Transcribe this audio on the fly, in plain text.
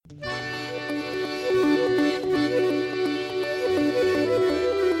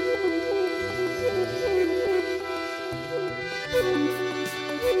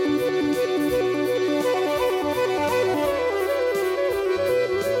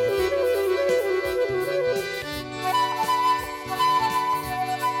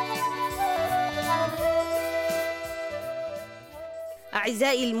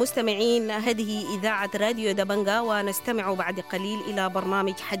أعزائي المستمعين، هذه إذاعة راديو دبنقا، ونستمع بعد قليل إلى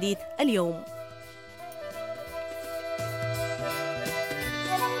برنامج حديث اليوم.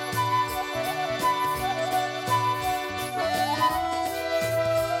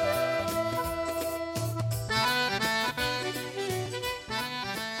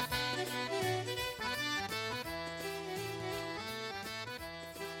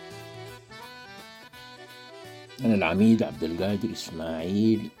 أنا العميد عبدالقادر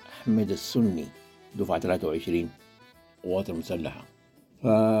اسماعيل أحمد السني، دفعة 23 قوات المسلحة.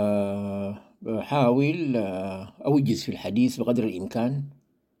 فبحاول أوجز في الحديث بقدر الإمكان.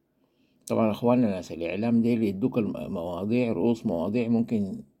 طبعا أخواننا ناس الإعلام ديل يدوك المواضيع، رؤوس مواضيع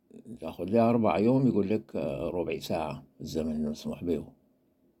ممكن تأخذ لها 4 يوم، يقول لك ربع ساعة الزمن المسموح به.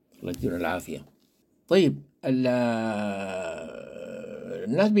 الله يدينا العافية. طيب،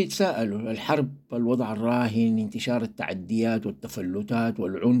 الناس بيتساءلوا: الحرب، الوضع الراهن، انتشار التعديات والتفلتات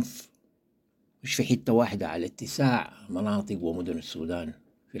والعنف، مش في حتة واحدة، على اتساع مناطق ومدن السودان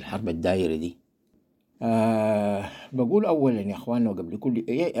في الحرب الدائرة دي. بقول أولا يا أخواننا، وقبل كل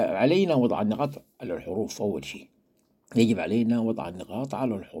علينا وضع النقاط على الحروف. أول شيء يجب علينا وضع النقاط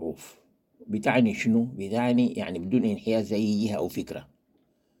على الحروف. بتعني شنو؟ بتعني يعني بدون انحياز أي جهة أو فكرة.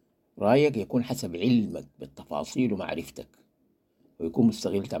 رأيك يكون حسب علمك بالتفاصيل ومعرفتك، ويكون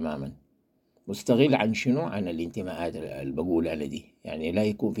مستغل تماما. مستغل عن شنو؟ عن الانتماءات اللي بقول أنا دي. يعني لا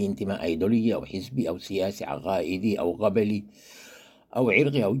يكون في انتماء أيديولوجي أو حزبي أو سياسي عقائدي أو قبلي أو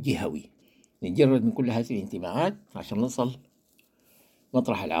عرقي أو جهوي. نتجرد من كل هذه الانتماءات عشان نصل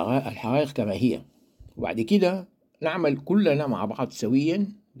مطرح الحقائق كما هي، وبعد كده نعمل كلنا مع بعض سويا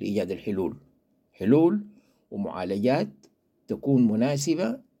لإيجاد حلول ومعالجات تكون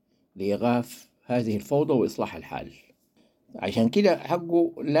مناسبة لإيقاف هذه الفوضى وإصلاح الحال. عشان كده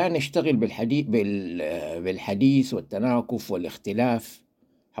حقه لا نشتغل بالحديث والتناكف والاختلاف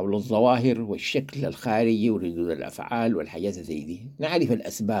حول الظواهر والشكل الخارجي وردود الأفعال والحاجات زي دي. نعرف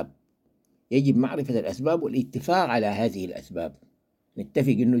الأسباب، يجب معرفة الأسباب والاتفاق على هذه الأسباب.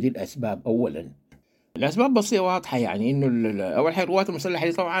 نتفق إنه دي الأسباب. أولا الأسباب بسيطة واضحة، يعني إنه أول حاجة القوات المسلحة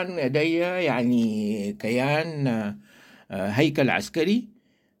دي طبعا لديها يعني كيان هيكل عسكري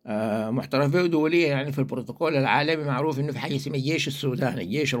محترف به دوليا. يعني في البروتوكول العالمي معروف إنه في حاجة اسمها الجيش السوداني،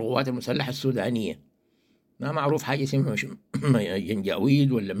 الجيش القوات المسلحة السودانية. ما معروف حاجة اسمها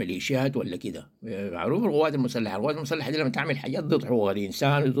جنجاويد ولا ميليشيات ولا كده. معروف القوات المسلحة دي لما تعمل حاجات ضد حقوق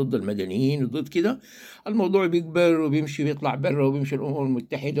الإنسان وضد المدنيين وضد كده، الموضوع بيكبر وبيمشي بيطلع برا، وبيمشي الأمم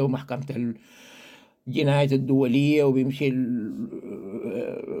المتحدة ومحكمة الجناية الدولية، وبيمشي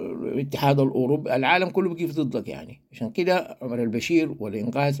الاتحاد الأوروبي، العالم كله بيقف ضدك. يعني عشان كده عمر البشير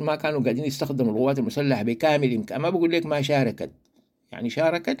والإنقاذ ما كانوا قاعدين يستخدموا القوات المسلحة بكامل إمكان. ما بقول لك ما شاركت، يعني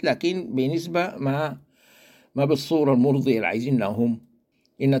شاركت لكن بنسبة ما بالصورة المرضية اللي عايزينها هم،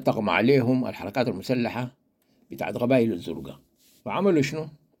 إن تغمى عليهم الحركات المسلحة بتاعت قبائل الزرقاء. فعملوا شنو؟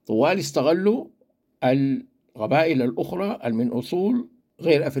 طوال استغلوا القبائل الأخرى من أصول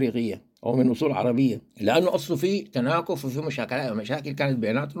غير أفريقية أو من أصول عربية، لأنه أصله في تناكف وفي مشاكل كانت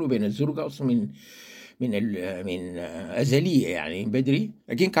بيناتهم وبين الزرقاء أصله من أزلية، يعني بدري.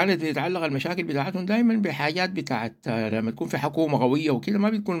 لكن كانت بتتعلق المشاكل بتاعتهم دائما بحاجات بتاعت لما تكون في حكومة قوية وكده، ما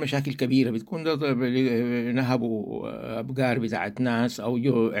بتكون مشاكل كبيرة، بتكون نهبوا أبقار بتاعت ناس أو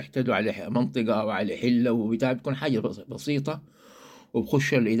جو احتدوا على منطقة أو على حلة وبتاع، بتكون حاجة بسيطة،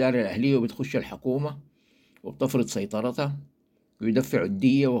 وبخش الإدارة الأهلية وبتخش الحكومة وبتفرض سيطرتها ويدفعوا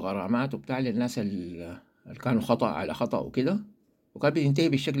الدية وغرامات وبتاع للناس اللي كانوا خطأ على خطأ وكده، وكانت بتنتهي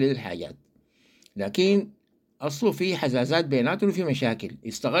بالشكل ده الحاجات. لكن أصله في حزازات بيناتهم وفي مشاكل.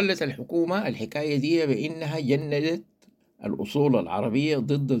 استغلت الحكومة الحكاية دي بإنها جندت الأصول العربية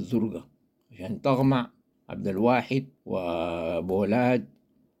ضد الزرقاء عشان تغمع عبد الواحد وبولاد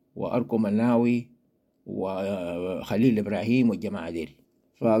وأركو مناوي وخليل إبراهيم والجماعة ديل.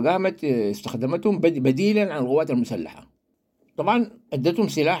 فقامت استخدمتهم بديلا عن القوات المسلحة. طبعا ادتهم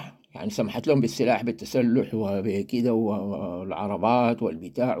سلاح، يعني سمحت لهم بالسلاح بالتسلح وبكده والعربات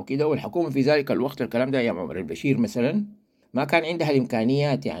والبتاع وكده. والحكومة في ذلك الوقت، الكلام ده يا عمر البشير مثلا، ما كان عندها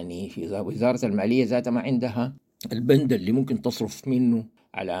الإمكانيات. يعني في وزارة المالية ذاتها ما عندها البند اللي ممكن تصرف منه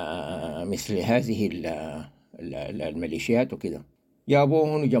على مثل هذه الميليشيات وكده.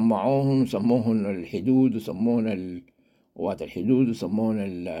 جابوهن وجمعوهن وسموهن الحدود وسموهن قوات الحدود وسموهن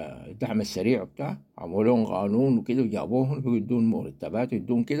الدعم السريع وبتاع، عملوا لهم قانون وكده وجابوهن ويدون مرتبات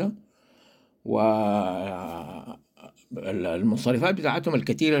ويدون كده. والمصاريفات بتاعتهم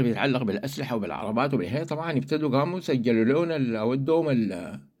الكثيرة اللي بتتعلق بالأسلحة وبالعربات وبالحياة طبعا ابتدوا قاموا سجلوا لهم ودوهم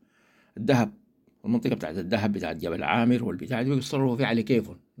الذهب، المنطقة بتاعت الذهب بتاعت جبل عامر والبتاع دي بيصرفوا فيها على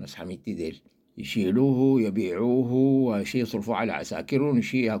كيفهم. ناس حميدتي ديل يشيلوه يبيعوه، وشيء يصرفوا على عساكرهم،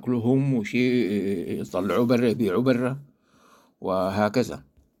 وشيء يأكلوهم، وشيء يطلعوه برا يبيعوه برا، وهكذا.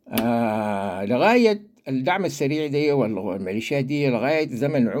 لغاية الدعم السريع دي والميليشيات دي لغاية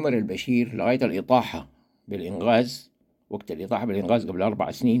زمن عمر البشير، لغاية الإطاحة بالإنغاز، وقت الإطاحة بالإنغاز قبل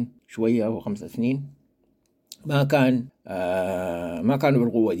 4 سنين شوية أو 5 سنين، ما كانوا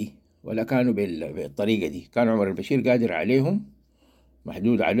بالقوة دي ولا كانوا بالطريقة دي. كان عمر البشير قادر عليهم،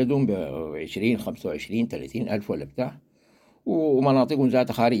 محدود عددهم ب20 25 30 ألف ولا بتاع، ومناطقهم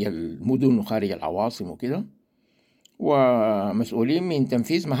ذاتها خارج المدن وخارج العواصم وكده، ومسؤولين من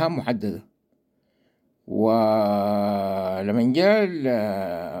تنفيذ مهام محددة. ولما جاء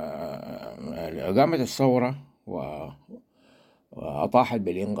قامت الثورة وأطاحت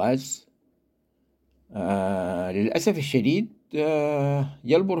بالإنغاز، للأسف الشديد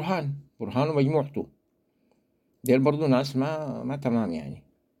جاء برهان ومجموعته ديل برضو ناس ما تمام يعني.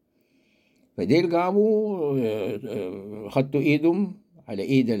 فديل قاموا خدوا ايدهم على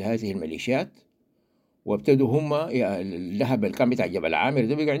ايد هذه الميليشيات، وابتدوا هم الذهب اللي كان بتاع جبل عامر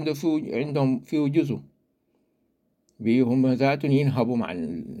ده بقى عندهم فيه جزء، هم ذاتهم ينهبوا مع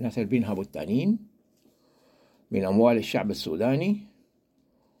الناس اللي بينهبوا التانيين من أموال الشعب السوداني.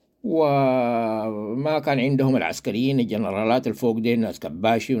 وما كان عندهم العسكريين الجنرالات الفوق دي، ناس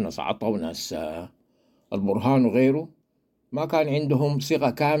كباشي وناس عطا وناس البرهان وغيره، ما كان عندهم ثقة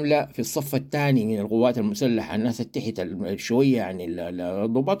كاملة في الصف الثاني من القوات المسلحة، الناس التحت شوية يعني.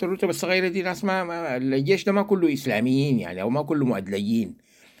 الضباط الرتب الصغيرة دي ناس ما الجيش ده ما كله إسلاميين يعني، أو ما كله مؤدلجين.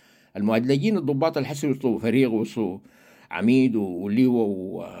 المؤدلجين الضباط الحسن وصلوا فريق وصلوا عميد ولواء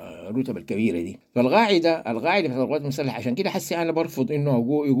والرتب الكبيرة دي. فالقاعدة في القوات المسلحة، عشان كده حسي أنا برفض إنه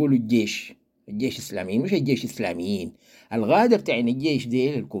يقولوا الجيش إسلاميين، مش الجيش إسلاميين. الغادة بتاع الجيش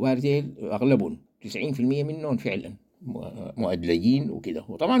ديل الكبار ديل أغلبهم 90% منهم فعلا مؤدلجين وكده.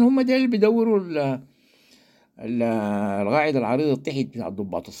 وطبعا هم ديل بيدوروا القاعدة العريضة تحت بتاع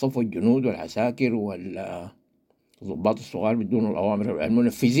ضباط الصف والجنود والعساكر والضباط الصغار بدون الأوامر.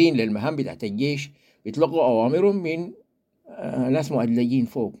 المنفذين للمهام بتاعت الجيش بيتلقوا أوامرهم من ناس مؤدلجين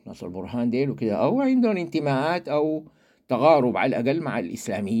فوق، ناس البرهان ديل وكده، أو عندهم انتماءات أو تقارب على الأقل مع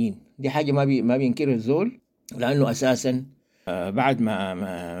الإسلاميين. دي حاجة ما بينكرها الزول، لأنه أساسا بعد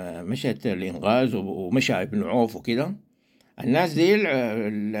ما مشت الإنغاز ومشى ابن عوف وكده، الناس دي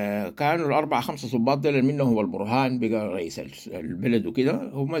كانوا 4 5 ضباط دول منهم هو البرهان بقى رئيس البلد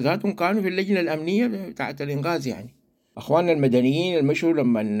وكده، هم ذاتهم كانوا في اللجنة الأمنية بتاعت الإنغاز يعني. أخواننا المدنيين المشوا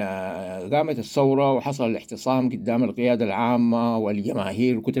لما قامت الثورة وحصل الاحتصام قدام القيادة العامة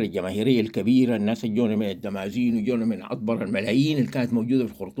والجماهير، الكتلة الجماهيرية الكبيرة، الناس الجونة من الدمازين وجونة من أكبر الملايين اللي كانت موجودة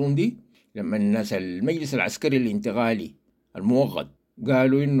في الخرطوم دي. لما الناس المجلس العسكري الانتقالي المؤقت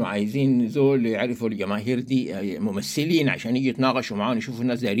قالوا إنه عايزين زول يعرفوا الجماهير دي ممثلين عشان يجي يتناقشوا معاهم يشوفوا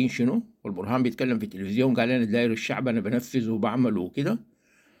الناس دايرين شنو، والبرهان بيتكلم في التلفزيون قال أنا داير الشعب، أنا بنفذ وبعمل وكده.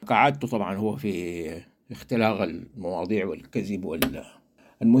 كعادته طبعا هو في اختلاق المواضيع والكذب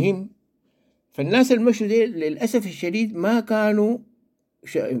المهم. فالناس المشوا دي للأسف الشديد ما كانوا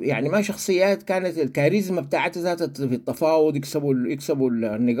يعني ما شخصيات كانت الكاريزما بتاعتها ذاتها في التفاوض، يكسبوا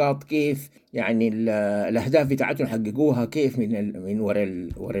النقاط كيف يعني، الأهداف بتاعتهم حققوها كيف من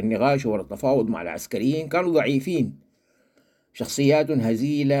وراء النقاش وراء التفاوض مع العسكريين. كانوا ضعيفين، شخصياتهم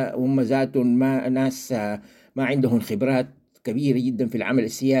هزيلة، هم ذاتهم ناس ما عندهم خبرات كبيرة جدا في العمل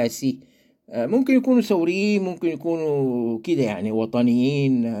السياسي. ممكن يكونوا ثوريين، ممكن يكونوا كده يعني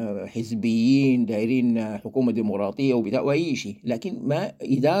وطنيين حزبيين دايرين حكومة ديمقراطية وأي شيء، لكن ما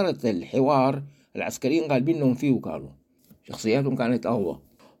إدارة الحوار العسكريين غالبينهم فيه، كانوا شخصياتهم كانت أقوى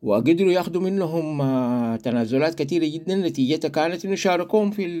وقدروا ياخدوا منهم تنازلات كثيرة جدا. نتيجتها كانت إنه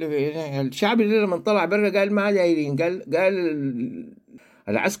شاركوهم في الشعب اللي لما طلع برا قال ما دايرين، قال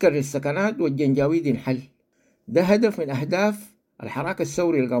العسكر للسكنات والجنجاويد انحل. ده هدف من أهداف الحراك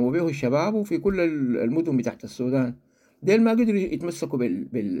الثوري اللي قاموا به الشباب وفي كل المدن بتاعت السودان. ديل ما قدروا يتمسكوا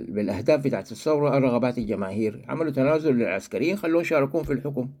بالأهداف بتاعت الثورة، رغبات الجماهير، عملوا تنازل للعسكريين خلوهم يشاركون في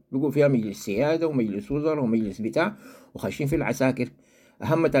الحكم، بقوا فيها مجلس سيادة ومجلس وزراء ومجلس بتاع، وخاشين في العساكر.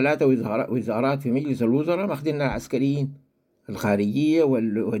 أهم 3 وزارات في مجلس الوزراء ماخدينها العسكريين، الخارجية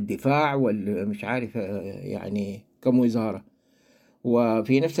والدفاع والمش عارف يعني كم وزارة،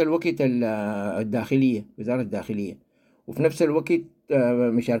 وفي نفس الوقت الداخلية، وزارة الداخلية، وفي نفس الوقت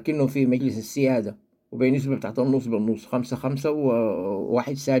مشاركينه في مجلس السيادة، وبنسبة بتاعت النص بالنص 5-5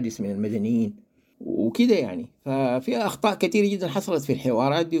 و1/6 من المدنيين وكده يعني. ففي أخطاء كثيرة جدا حصلت في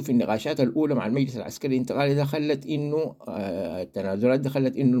الحوارات دي وفي النقاشات الأولى مع المجلس العسكري الانتقالي ده، خلت إنه التنازلات ده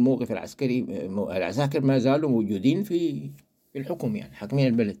خلت إنه الموقف العسكري، العساكر ما زالوا موجودين في الحكم يعني، حاكمين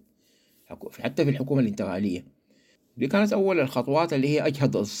البلد حتى في الحكومة الانتقالية. دي كانت أول الخطوات اللي هي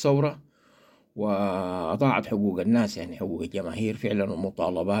أجهضت الثورة وأضاعت حقوق الناس، يعني حقوق الجماهير فعلا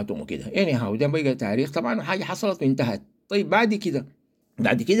ومطالباتهم وكده. يعني هاو ده بقى تاريخ طبعا، وحاجة حصلت وانتهت. طيب بعد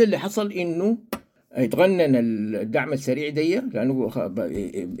كده اللي حصل إنه يتغنن الدعم السريع دي، لأنه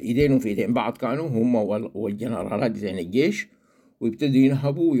إيدينهم في إيدين بعض كانوا هم والجنرالات زين الجيش، ويبتدوا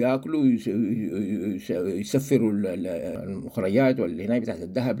ينهبوا وياكلوا يسفروا المخرجات واللي هناك بتاعت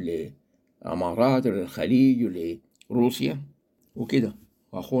الذهب لأمارات وللخليج ولروسيا وكده.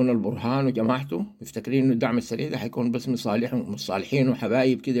 وأخونا البرهان وجماعته مفتكرين إنه الدعم السريع ده حيكون بس مصالحين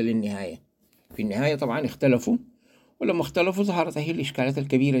وحبايب كده للنهاية. في النهاية طبعا اختلفوا، ولما اختلفوا ظهرت هي الإشكالات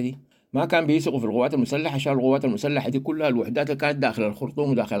الكبيرة دي. ما كان بيثقوا في القوات المسلحة، عشان القوات المسلحة دي كلها الوحدات اللي كانت داخل الخرطوم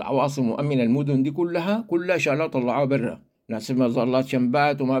وداخل العواصم ومؤمن المدن دي كلها شالوها طلعوها برا. ناس مظلات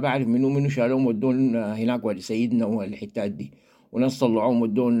شنبات وما بعرف منو شالوهم ودون هناك وادي سيدنا والحتات دي، وناس طلعوهم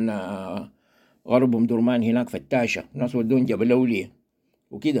ودون غرب درمان هناك فتاشة، ناس ودون جبل أولية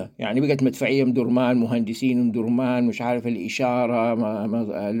وكده. يعني بقت مدفعية درمان، مهندسين درمان، مش عارف الإشارة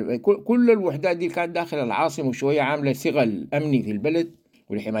كل الوحدات دي كانت داخل العاصمة، وشوية عاملة ثغل أمني في البلد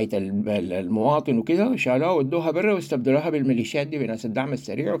ولحماية المواطن وكده. شالوها ودوها برا واستبدلوها بالميليشيات دي بناس الدعم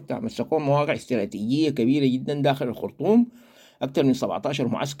السريع وبتاع. مسكوا مواقع استراتيجية كبيرة جدا داخل الخرطوم، أكثر من 17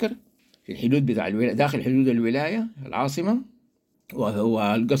 معسكر في الحدود بتاع داخل حدود الولاية العاصمة.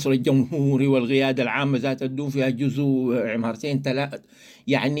 وهو القصر الجمهوري والقيادة العامة ذات الدون فيها جزء عمارتين 3.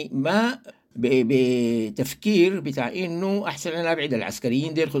 يعني ما بتفكير بتاع إنه أحسن أنا أبعد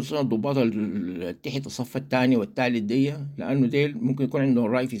العسكريين ديل، خصوصا الضباط تحت الصف الثاني والثالث دي، لأنه ديل ممكن يكون عندهم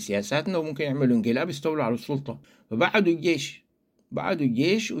رأي في سياساتنا وممكن يعملوا انقلاب يستولوا على السلطة. فبعدوا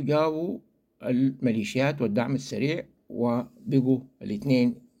الجيش وجابوا الميليشيات والدعم السريع، وبقوا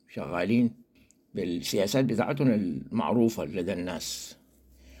الاثنين شغالين بالسياسات بتاعتهم المعروفة لدى الناس.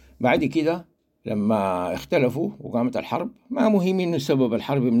 بعد كده لما اختلفوا وقامت الحرب، ما مهم انه سبب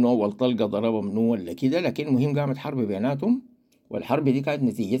الحرب منه اول طلقة ضربه منه ولا كده، لكن مهم قامت حرب بيناتهم. والحرب دي كانت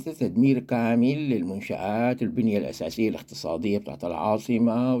نتيجتها تدمير كامل للمنشآت، البنية الأساسية الاقتصادية بتاعت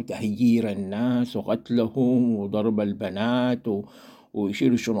العاصمة، وتهجير الناس وقتلهم وضرب البنات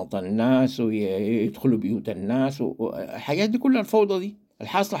ويشيلوا شنط الناس ويدخلوا بيوت الناس والحاجات دي كلها. الفوضى دي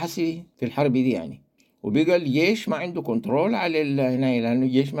الحاصلة حسي في الحرب دي يعني. وبقى الجيش ما عنده كنترول على هنا، لأنه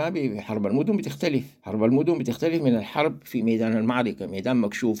الجيش ما حرب المدن بتختلف من الحرب في ميدان المعركة، ميدان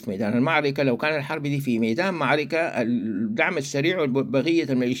مكشوف. ميدان المعركة لو كان الحرب دي في ميدان معركة، الدعم السريع وبقية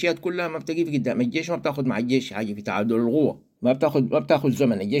الميليشيات كلها ما بتقف قدام الجيش، ما بتاخد مع الجيش حاجة في تعادل القوة، ما بتاخد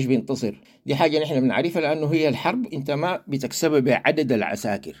زمن، الجيش بينتصر. دي حاجة نحن بنعرفها، لأنه هي الحرب أنت ما بتكسبها بعدد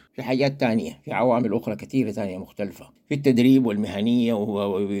العساكر، في حاجات تانية، في عوامل أخرى كثيرة تانية مختلفة، في التدريب والمهنية،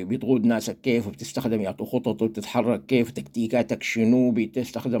 وبتقود ناسك كيف، وبتستخدم يعطوا خطط، وبتتحرك كيف، تكتيكاتك شنو،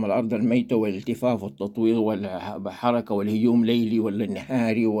 بتستخدم الأرض الميتة والالتفاف والتطوير والحركة والهجوم ليلي ولا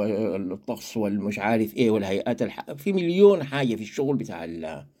نهاري والطقس والمش عارف إيه والهيئات في مليون حاجة في الشغل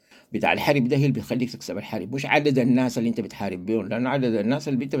بتاع الحرب ده هي اللي بتخليك تكسب الحرب، مش عدد الناس اللي انت بتحارب بيهم، لأن عدد الناس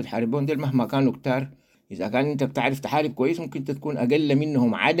اللي انت بتحارب بيهم دول مهما كانوا كتار، إذا كان انت بتعرف تحارب كويس ممكن تكون أقل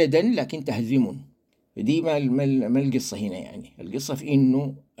منهم عددا لكن تهزمهم. دي ما القصة هنا. يعني القصة في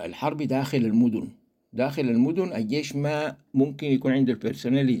إنه الحرب داخل المدن الجيش ما ممكن يكون عنده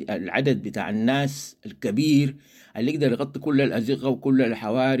البيرسونال، العدد بتاع الناس الكبير اللي يقدر يغطي كل الأزقة وكل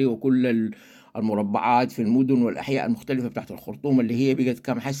الحواري وكل المربعات في المدن والأحياء المختلفة بتاعت الخرطوم، اللي هي بقت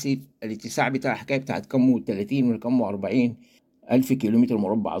كم حسي الاتساع بتاع حكاية بتاعت كم 30 ولا كم 40 ألف كيلومتر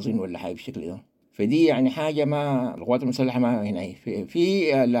مربع أظن ولا حاجة بالشكل ده. فدي يعني حاجة ما القوات المسلحة ما هنا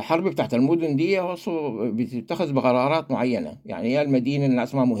في الحرب بتاعت المدن دي بتتخذ بقرارات معينة. يعني هي المدينة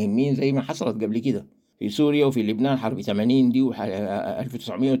الناس ما مهمين زي ما حصلت قبل كده في سوريا وفي لبنان، حرب 80 دي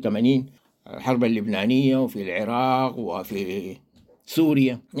 1980 الحرب اللبنانية، وفي العراق وفي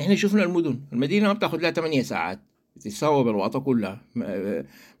سوريا. نحن شفنا المدينة ما بتاخد لها 8 ساعات بتتساوى بالوطن كلها،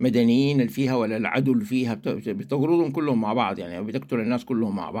 مدنيين اللي فيها ولا العدو اللي فيها بتقرضهم كلهم مع بعض، يعني بتقتل الناس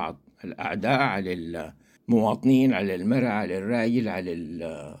كلهم مع بعض، الأعداء على المواطنين، على المرأة، على الراجل، على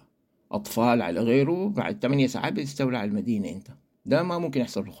الأطفال، على غيره. بعد 8 ساعات بتستولى على المدينة انت. ده ما ممكن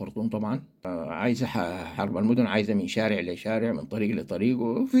يحصل في الخرطوم طبعا. عايزة حرب المدن عايزة من شارع لشارع، من طريق لطريق،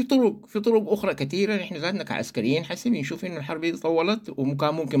 وفي طرق أخرى كثيرة. نحن ذاتنا كعسكريين حسب نشوف إنه الحرب دي طولت،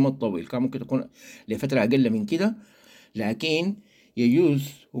 وكان ممكن ما تطول، كان ممكن تكون لفترة أقل من كده، لكن يجوز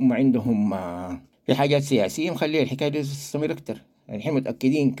هم عندهم في حاجات سياسية مخليه الحكاية دي تستمر أكتر. يعني احنا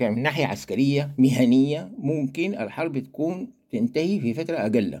متأكدين من ناحية عسكرية مهنية ممكن الحرب تكون تنتهي في فترة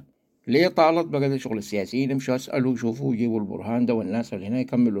أقل. ليه طالت بقى شغل السياسيين؟ يمشوا يسألوا يشوفوا يجيبوا البرهان ده والناس اللي هنا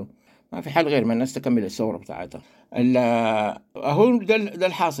يكملوا، ما في حل غير ما الناس تكمل الثورة بتاعتها. أهو ده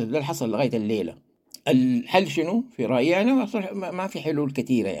الحاصل لغاية الليلة. الحل شنو في رأيي أنا؟ ما في حلول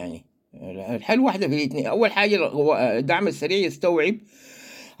كثيرة يعني. الحل واحدة في الاثنين. أول حاجة الدعم السريع يستوعب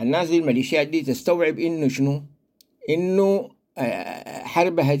الناس دي، الميليشيات دي تستوعب إنه شنو، إنه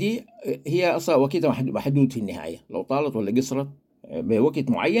حربها دي هي أصلا وقتها محدود في النهاية، لو طالت ولا قصرت بوقت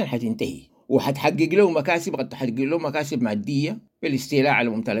معين حتنتهي، وحتحقق له مكاسب، قد تحقق له مكاسب مادية بالاستيلاء على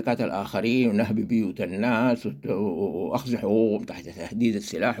ممتلكات الآخرين ونهب بيوت الناس وأخذ حقوقهم تحت تهديد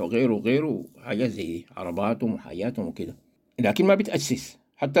السلاح وغيره وغيره، حاجات زي عرباتهم وحاجاتهم وكده. لكن ما بتأسس،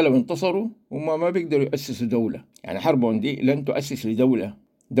 حتى لو انتصروا هم ما بيقدروا يأسسوا دولة. يعني حربهم دي لن تؤسس لدولة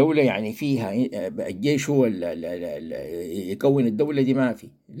يعني فيها الجيش هو يكون الدولة دي، ما في.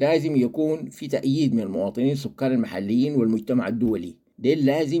 لازم يكون في تأييد من المواطنين السكان المحليين والمجتمع الدولي، ديل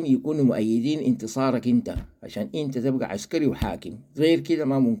لازم يكونوا مؤيدين انتصارك انت عشان انت تبقى عسكري وحاكم، غير كده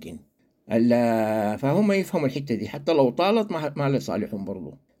ما ممكن. فهم يفهموا الحتة دي، حتى لو طالت ما لصالحهم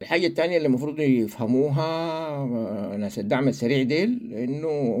برضو. الحاجة الثانية اللي المفروض يفهموها ناس الدعم السريع ديل انه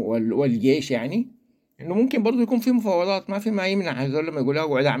والجيش، يعني انه ممكن برضو يكون في مفاوضات، ما يمنع هذول لما يقولوا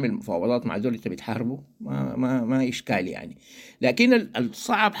اقعد اعمل مفاوضات مع هذول انت بتحاربوا، ما اشكال يعني. لكن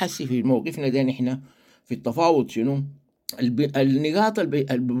الصعب حسي في موقفنا ده نحن في التفاوض شنو النقاط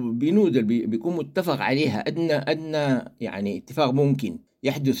البنود اللي بيكون متفق عليها، ادنى يعني اتفاق ممكن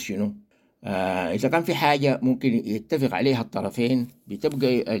يحدث شنو. إذا كان في حاجة ممكن يتفق عليها الطرفين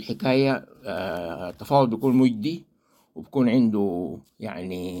بتبقى الحكاية التفاوض بيكون مجدي وبكون عنده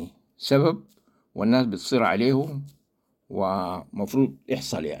يعني سبب والناس بتصير عليه ومفروض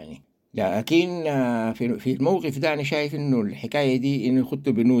يحصل يعني. لكن في الموقف ده أنا شايف إنه الحكاية دي إنه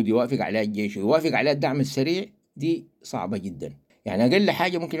يخطوا بنود يوافق عليها الجيش ويوافق عليها الدعم السريع دي صعبة جدا. يعني أقل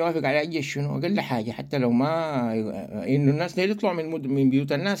حاجة ممكن يوافق عليها الجيش شنو، أقل حاجة حتى لو ما إنه الناس دي يطلعوا من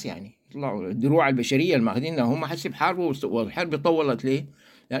بيوت الناس، يعني يطلعوا الدروع البشرية الماخذينها هم حسب حاربوا، والحرب طولت ليه؟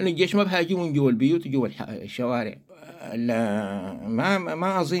 لأن الجيش ما بهاجمون جوا البيوت وجوا الشوارع.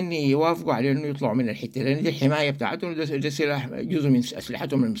 ما أظن يوافقوا على إنه يطلعوا من الحتة، لأن دي الحماية بتاعتهم، ده سلاح جزء من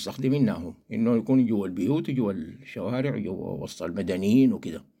أسلحتهم المستخدمينها هم، إنه يكونوا جوا البيوت وجوا الشوارع وجوا وسط المدنيين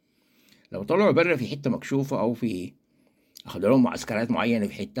وكده. لو طلعوا برا في حتة مكشوفة أو في أخذوا لهم معسكرات معينة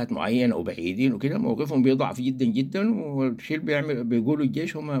في حتات معينة أو بعيدين وكده، موقفهم بيضعف جدا جدا، والشيء اللي بيقولوا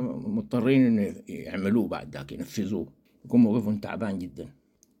الجيش هم مضطرين إنه يعملوه بعد ذاك ينفذوه، يكون موقفهم تعبان جدا.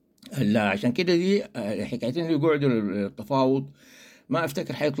 عشان كده دي حكاية إنه يقعدوا التفاوض ما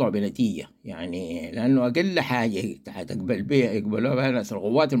أفتكر حيطلعوا بنتيجة، يعني لأنه أقل حاجة يقبلوها بها ناس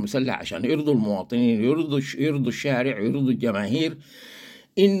القوات المسلحة عشان يرضوا المواطنين، يرضوا الشارع ويرضوا الجماهير،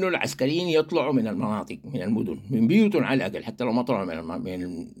 إنه العسكريين يطلعوا من المناطق، من المدن، من بيوتهم على الأقل، حتى لو ما طلعوا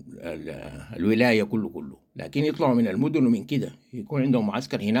من الولاية كله، لكن يطلعوا من المدن، ومن كده يكون عندهم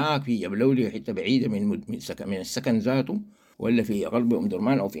معسكر هناك في جبلولي، حتة بعيدة من السكن ذاته، ولا في غرب أم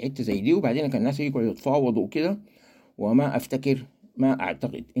درمان أو في حتة زي دي، وبعدين كان الناس يقعدوا يتفاوضوا وكده. وما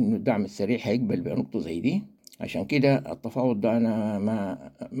أعتقد إنه الدعم السريع هيقبل بنقطة زي دي. عشان كده التفاوض ده أنا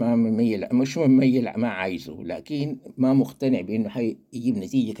مش مميل ما عايزه، لكن ما مقتنع بإنه هيجيب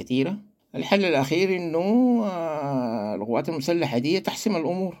نتيجة كثيرة. الحل الأخير إنه القوات المسلحة دي تحسم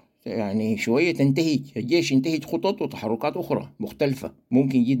الأمور، يعني شوية تنتهج الجيش، ينتهج خطط وتحركات أخرى مختلفة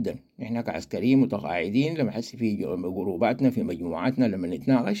ممكن جدا. إحنا كعسكريين متقاعدين لما حس في جروباتنا في مجموعاتنا لما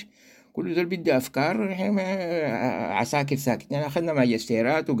نتناقش كل ذول بدي أفكار، عساكر ساكت. يعني أخذنا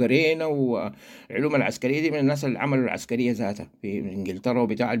ماجستيرات وقرينا، وعلوم العسكرية دي من الناس اللي عملوا العسكرية ذاتها في إنجلترا،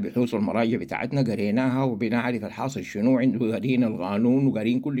 وبتاع البحوث والمراجع بتاعتنا قريناها وبنعرف الحاصل شنو عنده، قارين القانون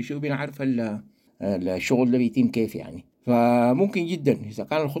وقارين كل شيء، وبنعرف الشغل ده بيتم كيف يعني. فممكن جدا إذا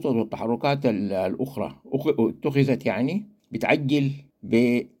كان الخطط والتحركات الأخرى اتخذت يعني بتعجل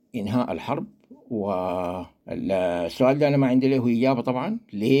بإنهاء الحرب. والسؤال ده أنا ما عندي له إجابة طبعا،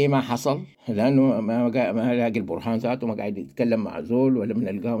 ليه ما حصل؟ لأنه ما لاقي البرهان ذاته، ما قاعد يتكلم مع زول ولا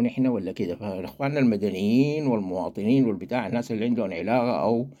بنلقاه نحن ولا كده. فالإخوان المدنيين والمواطنين والبتاع، الناس اللي عندهم علاقة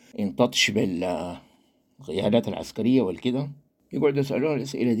أو انتطش بالقيادات العسكرية والكده، يقعدوا يسألون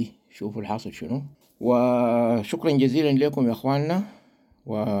الأسئلة دي، شوفوا الحاصل شنو. وشكرا جزيلا لكم يا أخواننا،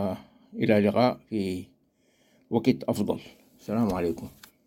 وإلى اللقاء في وقت أفضل. السلام عليكم.